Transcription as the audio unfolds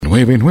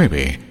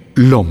99.9,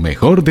 lo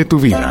mejor de tu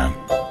vida.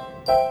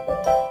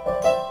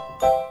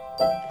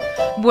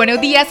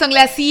 Buenos días, son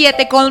las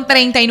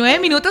 7:39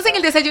 en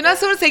el Desayuno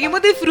Azul.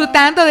 Seguimos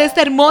disfrutando de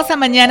esta hermosa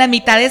mañana,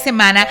 mitad de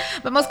semana.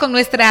 Vamos con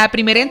nuestra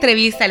primera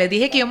entrevista. Les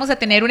dije que íbamos a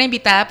tener una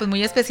invitada pues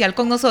muy especial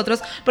con nosotros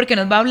porque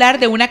nos va a hablar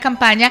de una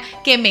campaña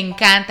que me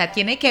encanta.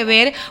 Tiene que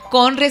ver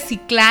con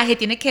reciclaje,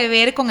 tiene que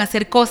ver con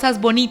hacer cosas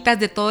bonitas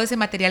de todo ese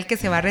material que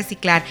se va a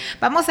reciclar.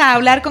 Vamos a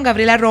hablar con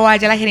Gabriela Roa,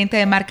 ya la gerente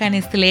de marca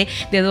Nestlé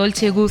de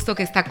Dolce Gusto,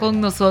 que está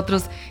con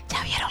nosotros. ¿Ya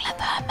vieron las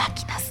nuevas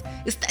máquinas?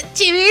 Están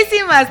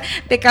chivísimas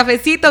de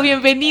cafecito.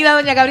 Bienvenida,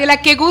 doña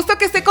Gabriela. Qué gusto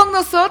que esté con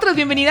nosotros.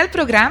 Bienvenida al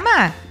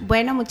programa.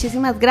 Bueno,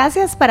 muchísimas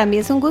gracias. Para mí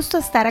es un gusto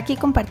estar aquí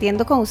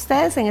compartiendo con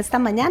ustedes en esta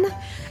mañana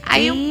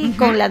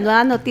con las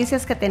nuevas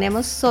noticias que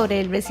tenemos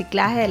sobre el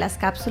reciclaje de las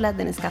cápsulas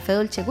de Nescafé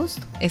Dolce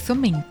Gusto. Eso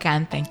me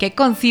encanta. ¿En qué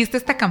consiste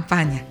esta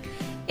campaña?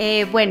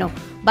 Bueno,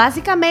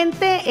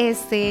 básicamente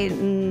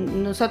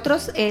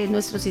nosotros,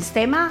 nuestro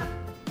sistema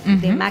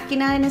de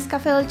máquina de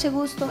Nescafé Dolce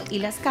Gusto y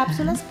las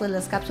cápsulas, pues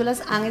las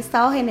cápsulas han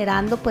estado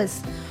generando pues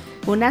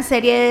una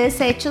serie de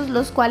desechos,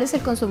 los cuales el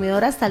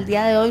consumidor hasta el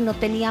día de hoy no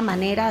tenía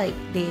manera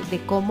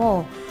de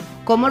cómo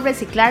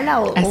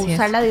reciclarla o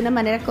usarla de una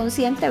manera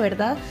consciente,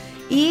 ¿verdad?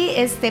 Y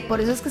por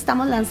eso es que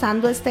estamos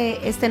lanzando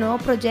este nuevo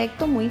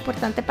proyecto muy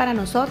importante para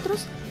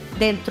nosotros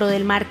dentro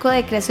del marco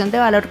de creación de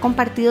valor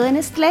compartido de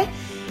Nestlé,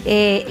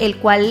 el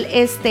cual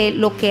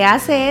lo que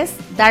hace es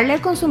darle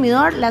al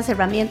consumidor las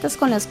herramientas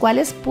con las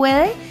cuales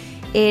puede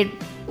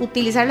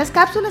utilizar las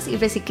cápsulas y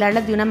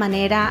reciclarlas de una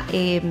manera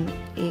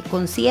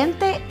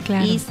consciente,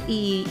 claro,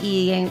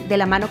 y de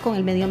la mano con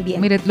el medio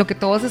ambiente. Mire, lo que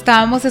todos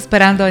estábamos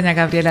esperando, doña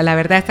Gabriela, la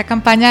verdad, esta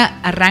campaña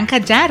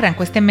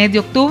arrancó este mes de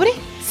octubre.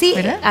 Sí,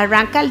 ¿verdad?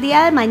 Arranca el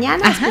día de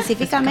mañana,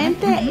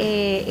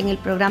 específicamente en el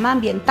programa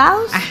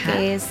Ambientados,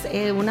 que es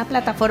una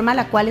plataforma a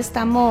la cual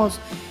estamos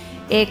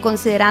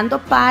considerando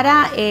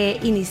para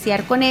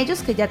iniciar con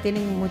ellos, que ya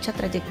tienen mucha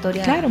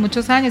trayectoria. Claro,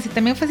 muchos años, y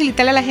también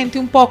facilitarle a la gente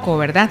un poco,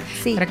 ¿verdad?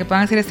 Sí. Para que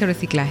puedan hacer este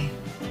reciclaje.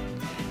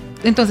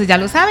 Entonces ya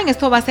lo saben,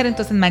 esto va a ser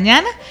entonces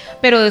mañana,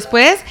 pero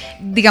después,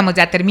 digamos,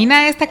 ya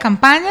termina esta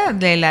campaña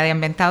de la de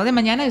Ambientado de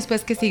mañana.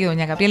 Después, ¿qué sigue,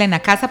 doña Gabriela? ¿En la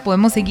casa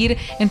podemos seguir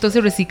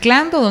entonces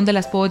reciclando? ¿Dónde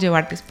las puedo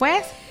llevar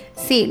después?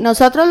 Sí,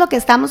 nosotros lo que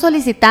estamos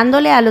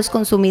solicitándole a los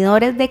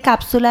consumidores de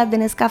cápsulas de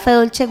Nescafé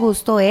Dolce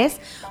Gusto es,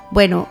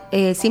 bueno,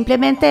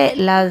 simplemente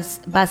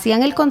las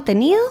vacían el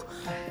contenido,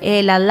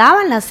 las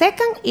lavan, las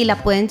secan y la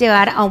pueden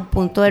llevar a un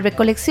punto de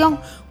recolección.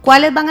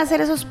 ¿Cuáles van a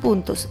ser esos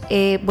puntos?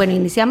 Bueno,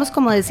 iniciamos,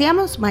 como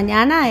decíamos,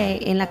 mañana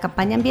en la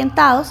campaña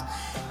Ambientados.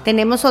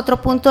 Tenemos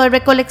otro punto de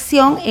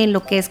recolección en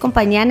lo que es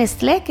Compañía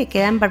Nestlé, que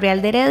queda en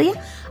Barrial de Heredia.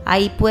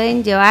 Ahí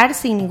pueden llevar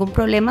sin ningún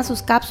problema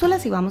sus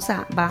cápsulas y vamos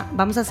a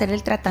hacer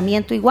el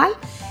tratamiento igual.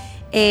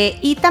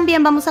 Y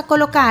también vamos a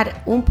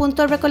colocar un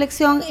punto de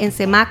recolección en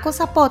Semaco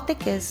Zapote,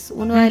 que es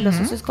uno de los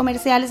socios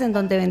comerciales en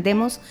donde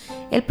vendemos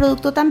el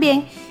producto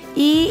también,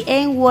 y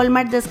en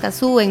Walmart de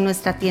Escazú, en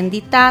nuestra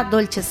tiendita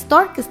Dolce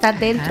Store, que está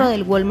dentro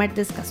del Walmart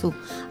de Escazú.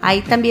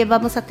 Ahí también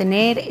vamos a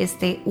tener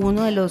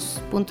uno de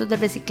los puntos de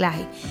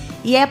reciclaje.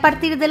 Y a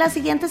partir de la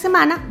siguiente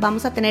semana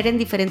vamos a tener en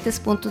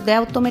diferentes puntos de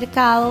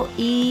automercado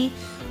y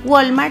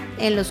Walmart,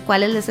 en los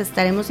cuales les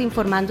estaremos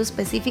informando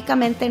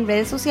específicamente en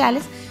redes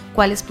sociales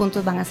cuáles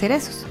puntos van a ser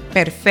esos.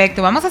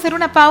 Perfecto, vamos a hacer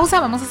una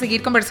pausa, vamos a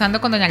seguir conversando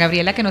con doña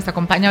Gabriela, que nos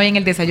acompaña hoy en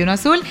el Desayuno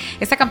Azul.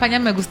 Esta campaña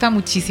me gusta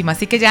muchísimo,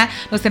 así que ya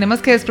nos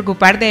tenemos que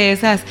despreocupar de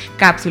esas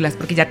cápsulas,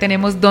 porque ya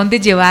tenemos dónde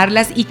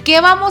llevarlas y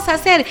qué vamos a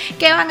hacer,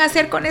 qué van a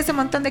hacer con ese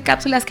montón de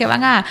cápsulas que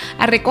van a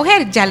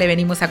recoger. Ya le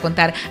venimos a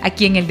contar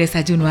aquí en el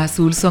Desayuno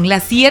Azul. Son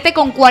las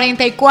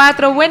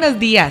 7:44, buenos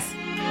días.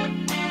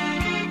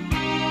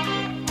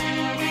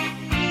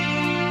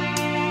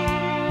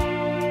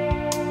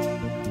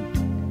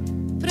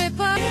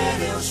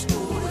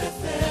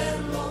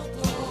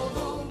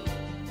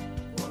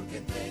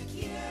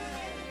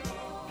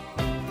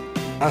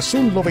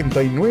 Azul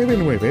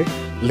 99.9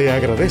 le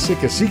agradece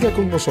que siga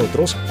con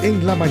nosotros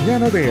en la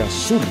mañana de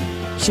Azul,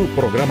 su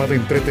programa de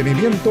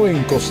entretenimiento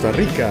en Costa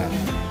Rica.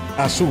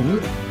 Azul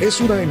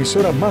es una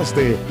emisora más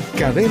de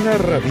Cadena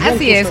Radial.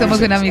 Así es, somos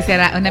una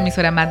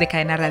emisora más de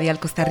Cadena Radial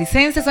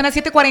Costarricense. Son las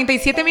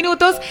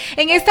 7:47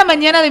 en esta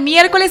mañana de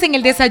miércoles en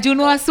el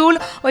Desayuno Azul.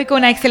 Hoy con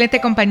una excelente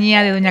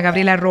compañía de doña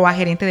Gabriela Roa,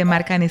 gerente de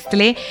marca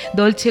Nestlé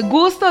Dolce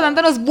Gusto,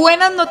 dándonos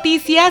buenas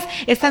noticias.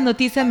 Estas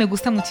noticias me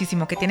gustan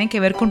muchísimo, que tienen que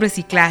ver con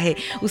reciclaje.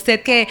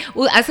 Usted que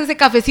hace ese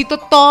cafecito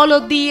todos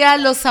los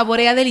días, lo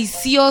saborea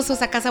delicioso,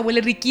 esa casa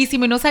huele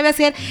riquísimo y no sabe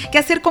qué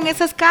hacer con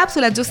esas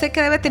cápsulas. Yo sé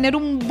que debe tener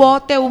un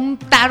bote, un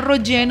tarro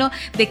lleno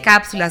de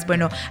cápsulas.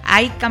 Bueno,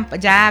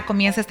 ya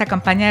comienza esta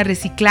campaña de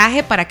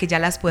reciclaje para que ya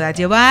las pueda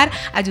llevar.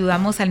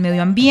 Ayudamos al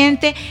medio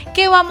ambiente.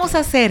 ¿Qué vamos a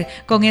hacer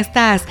con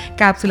estas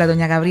cápsulas,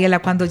 doña Gabriela,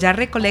 cuando ya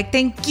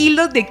recolecten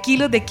kilos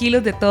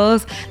de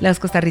todos los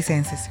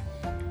costarricenses?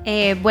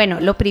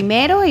 Bueno, lo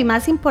primero y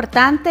más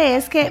importante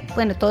es que,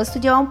 bueno, todo esto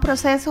lleva un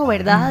proceso,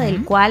 ¿verdad?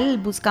 Del cual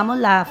buscamos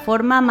la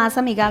forma más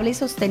amigable y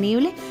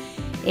sostenible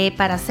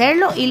para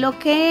hacerlo, y lo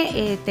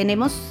que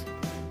tenemos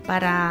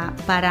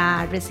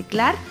para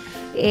reciclar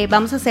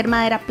vamos a hacer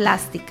madera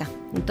plástica.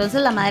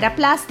 Entonces la madera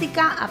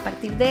plástica, a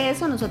partir de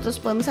eso nosotros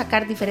podemos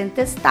sacar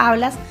diferentes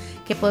tablas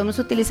que podemos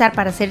utilizar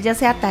para hacer ya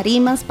sea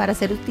tarimas, para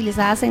ser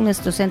utilizadas en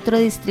nuestro centro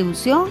de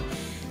distribución.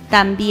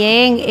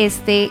 También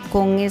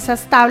con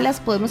esas tablas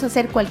podemos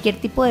hacer cualquier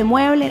tipo de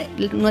mueble.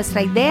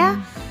 Nuestra idea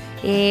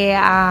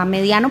a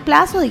mediano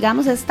plazo,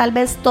 digamos, es tal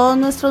vez todos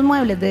nuestros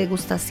muebles de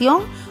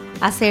degustación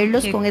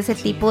hacerlos con ese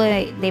tipo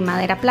de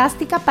madera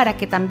plástica, para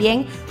que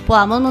también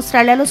podamos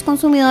mostrarle a los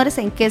consumidores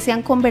en qué se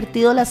han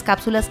convertido las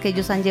cápsulas que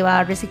ellos han llevado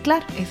a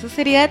reciclar. Eso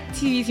sería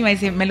chivísima,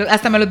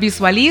 hasta me los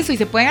visualizo, y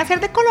se pueden hacer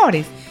de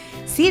colores.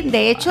 Sí,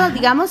 de hecho,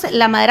 digamos,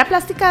 la madera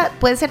plástica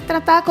puede ser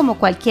tratada como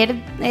cualquier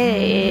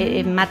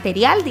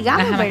material,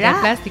 digamos, ¿verdad? Material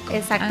plástico.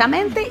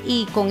 Exactamente,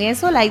 y con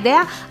eso la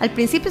idea, al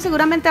principio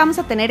seguramente vamos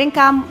a tener en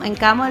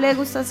cada mueble de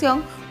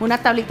degustación una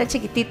tablita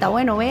chiquitita.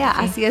 Bueno, vea,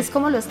 así es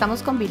como lo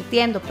estamos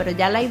convirtiendo, pero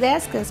ya la idea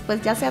es que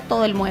después ya sea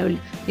todo el mueble.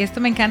 Y esto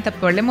me encanta,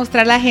 poderle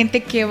mostrar a la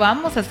gente qué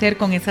vamos a hacer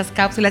con esas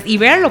cápsulas y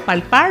verlo,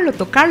 palparlo,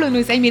 tocarlo. Y no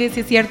dice, ay, mire, si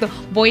es cierto,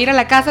 voy a ir a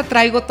la casa,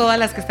 traigo todas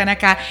las que están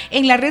acá.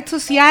 En la red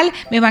social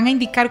me van a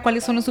indicar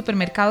cuáles son los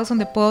supermercados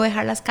donde puedo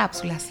dejar las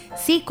cápsulas.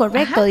 Sí,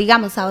 correcto.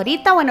 Digamos,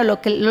 ahorita, bueno,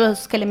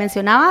 los que le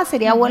mencionaba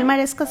sería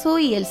Walmart Escazú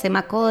y el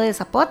Semaco de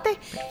Zapote,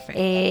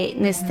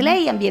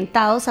 Nestlé y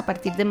Ambientados a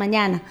partir de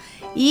mañana.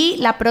 Y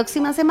la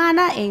próxima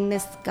semana en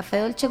Nescafé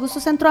Dolce Gusto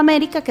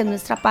Centroamérica, que es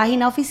nuestra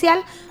página oficial,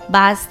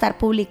 va a estar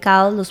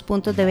publicados los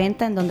puntos de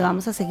venta en donde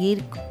vamos a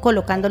seguir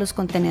colocando los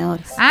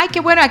contenedores. Ay, qué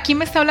bueno, aquí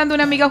me está hablando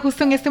una amiga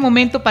justo en este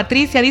momento,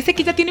 Patricia, dice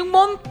que ya tiene un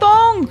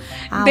montón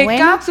de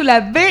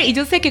cápsulas, ve, y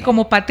yo sé que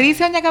como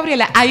Patricia, doña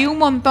Gabriela, hay un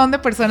montón de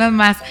personas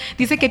más.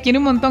 Dice que tiene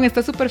un montón,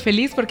 está súper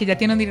feliz porque ya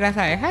tiene donde ir a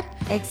dejar.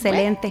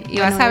 Excelente. Bueno, y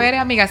vas a ver,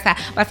 amiga,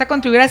 vas a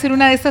contribuir a hacer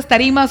una de estas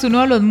tarimas, uno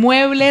de los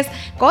muebles,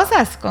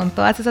 cosas con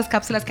todas esas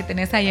cápsulas que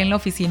tenés ahí en la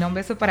oficina. Un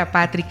beso para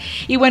Patrick.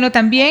 Y bueno,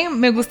 también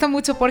me gusta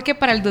mucho porque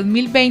para el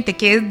 2020,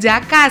 que es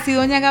ya casi,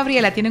 doña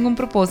Gabriela, tienen un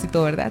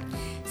propósito, ¿verdad?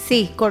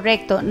 Sí,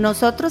 correcto.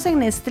 Nosotros en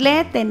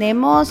Nestlé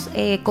tenemos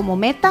como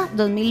meta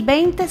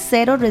 2020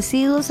 0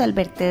 residuos al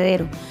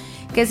vertedero.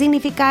 ¿Qué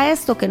significa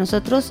esto? Que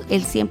nosotros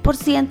el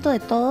 100% de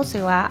todo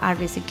se va a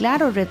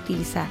reciclar o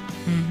reutilizar.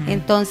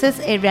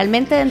 Entonces,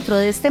 realmente dentro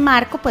de este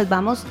marco, pues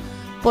vamos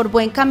por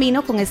buen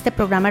camino con este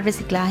programa de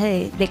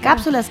reciclaje de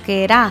cápsulas,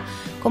 que era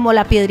como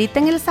la piedrita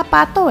en el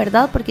zapato,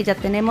 ¿verdad? Porque ya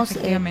tenemos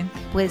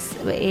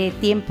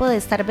tiempo de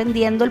estar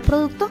vendiendo el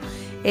producto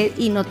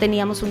y no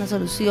teníamos una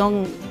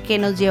solución que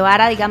nos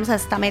llevara, digamos, a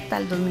esta meta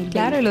del 2020.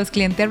 Claro, y los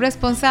clientes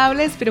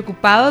responsables,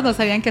 preocupados, no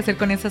sabían qué hacer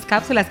con esas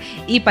cápsulas,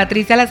 y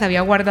Patricia las había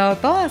guardado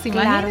todas,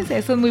 imagínense, claro.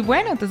 Eso es muy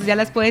bueno, entonces ya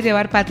las puede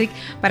llevar Patrick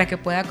para que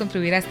pueda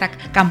contribuir a esta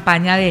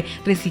campaña de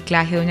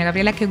reciclaje. Doña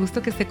Gabriela, qué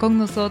gusto que esté con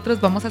nosotros,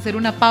 vamos a hacer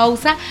una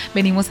pausa,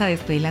 venimos a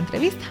despedir la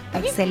entrevista.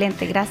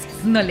 Excelente, gracias.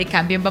 No le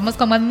cambien, vamos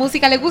con más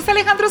música. ¿Le gusta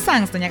Alejandro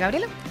Sanz, doña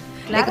Gabriela?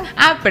 Claro.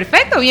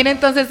 Perfecto, viene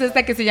entonces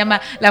esta que se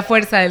llama La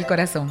Fuerza del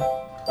Corazón.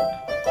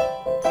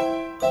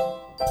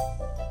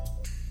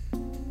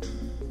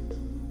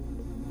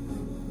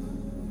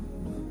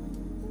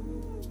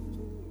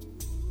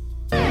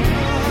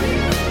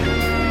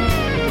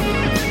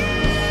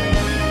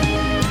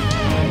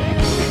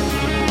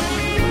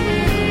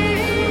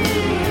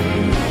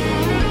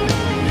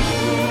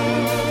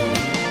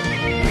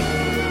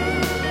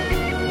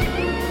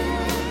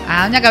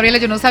 Doña Gabriela,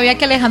 yo no sabía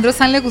que a Alejandro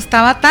Sanz le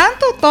gustaba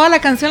tanto. Toda la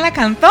canción la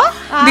cantó.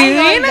 Ay,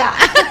 divina.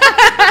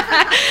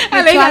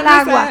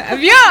 Alejandro Sanz,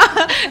 ¿vio?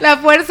 La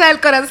fuerza del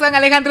corazón.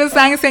 Alejandro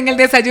Sanz en el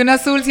Desayuno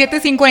Azul,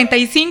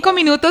 7:55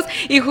 minutos,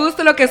 y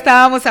justo lo que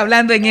estábamos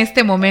hablando en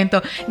este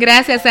momento.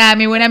 Gracias a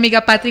mi buena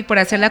amiga Patrick por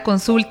hacer la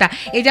consulta.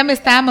 Ella me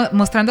estaba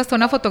mostrando hasta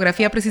una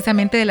fotografía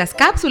precisamente de las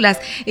cápsulas.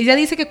 Ella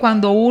dice que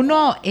cuando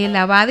uno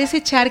la va a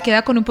desechar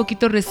queda con un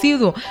poquito de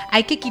residuo.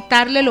 Hay que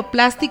quitarle lo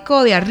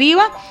plástico de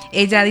arriba.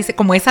 Ella dice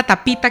como esa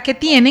tapita que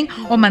tienen,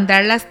 o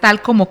mandarlas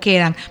tal como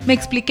quedan. Me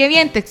expliqué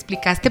bien, te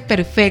explicaste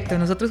perfecto.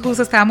 Nosotros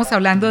justo estábamos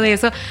hablando de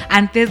eso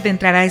antes de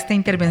entrar a esta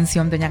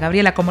intervención. Doña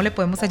Gabriela, ¿cómo le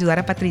podemos ayudar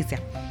a Patricia?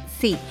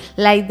 Sí,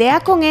 la idea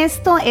con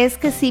esto es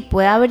que sí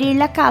puede abrir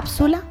la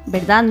cápsula,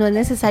 ¿verdad? No es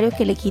necesario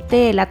que le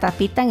quite la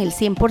tapita en el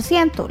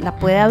 100%, la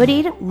puede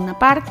abrir una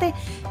parte,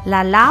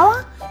 la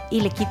lava y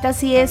le quita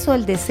así eso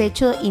el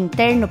desecho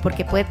interno,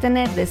 porque puede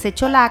tener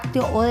desecho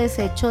lácteo o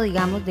desecho,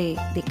 digamos, de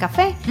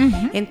café.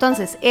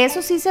 Entonces,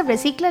 eso sí se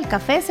recicla, el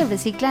café se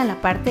recicla en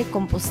la parte de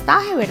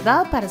compostaje,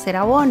 ¿verdad? Para hacer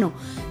abono.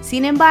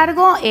 Sin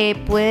embargo,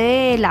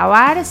 puede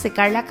lavar,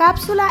 secar la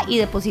cápsula y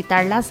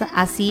depositarlas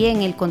así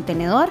en el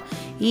contenedor,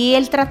 y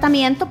el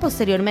tratamiento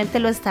posteriormente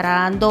lo estará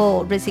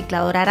dando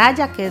Recicladora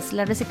Araya, que es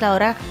la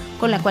recicladora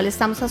con la cual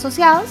estamos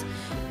asociados,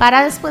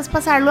 para después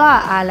pasarlo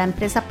a la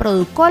empresa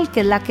Producol,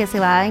 que es la que se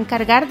va a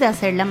encargar de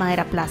hacer la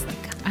madera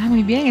plástica.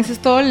 Muy bien, ese es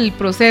todo el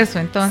proceso,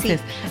 entonces.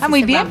 Sí,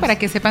 muy bien, para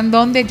que sepan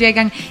dónde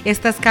llegan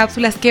estas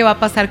cápsulas, qué va a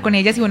pasar con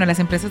ellas y bueno, las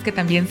empresas que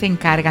también se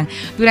encargan.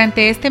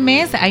 Durante este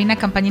mes hay una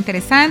campaña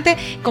interesante,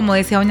 como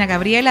decía doña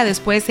Gabriela,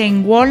 después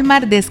en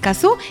Walmart de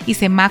Escazú y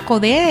Semaco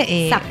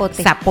de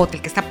Zapote,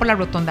 que está por la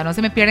rotonda. No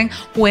se me pierden,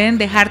 pueden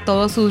dejar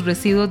todos sus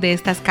residuos de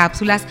estas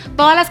cápsulas,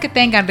 todas las que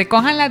tengan,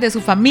 recójanlas de su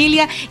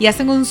familia y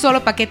hacen un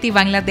solo paquete y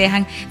van y las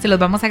dejan. Se los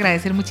vamos a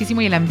agradecer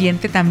muchísimo y el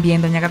ambiente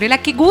también. Doña Gabriela,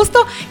 qué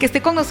gusto que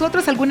esté con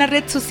nosotros. ¿Alguna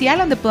red social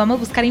donde podamos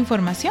buscar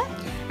información?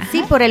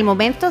 Sí, por el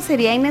momento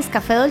sería en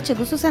Nescafé Dolce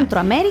Gusto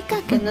Centroamérica,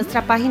 que es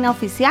nuestra página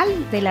oficial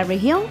de la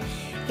región.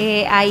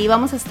 Ahí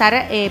vamos a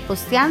estar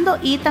posteando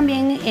y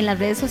también en las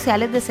redes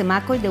sociales de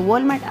Semaco y de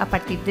Walmart a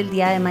partir del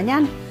día de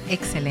mañana.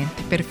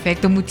 Excelente,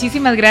 perfecto.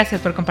 Muchísimas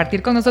gracias por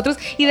compartir con nosotros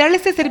y darle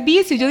este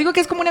servicio. Yo digo que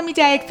es como una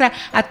milla extra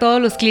a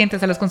todos los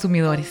clientes, a los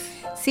consumidores.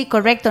 Sí,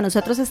 correcto.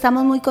 Nosotros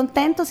estamos muy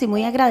contentos y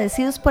muy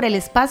agradecidos por el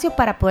espacio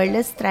para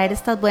poderles traer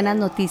estas buenas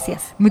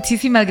noticias.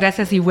 Muchísimas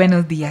gracias y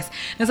buenos días.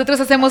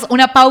 Nosotros hacemos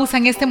una pausa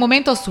en este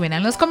momento.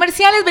 Suenan los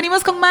comerciales,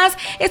 venimos con más.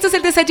 Esto es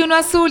el Desayuno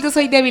Azul. Yo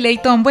soy Debbie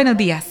Leitón. Buenos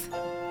días.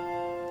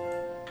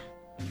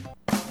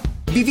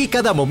 Viví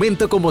cada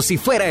momento como si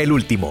fuera el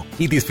último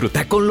y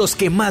disfruta con los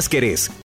que más querés.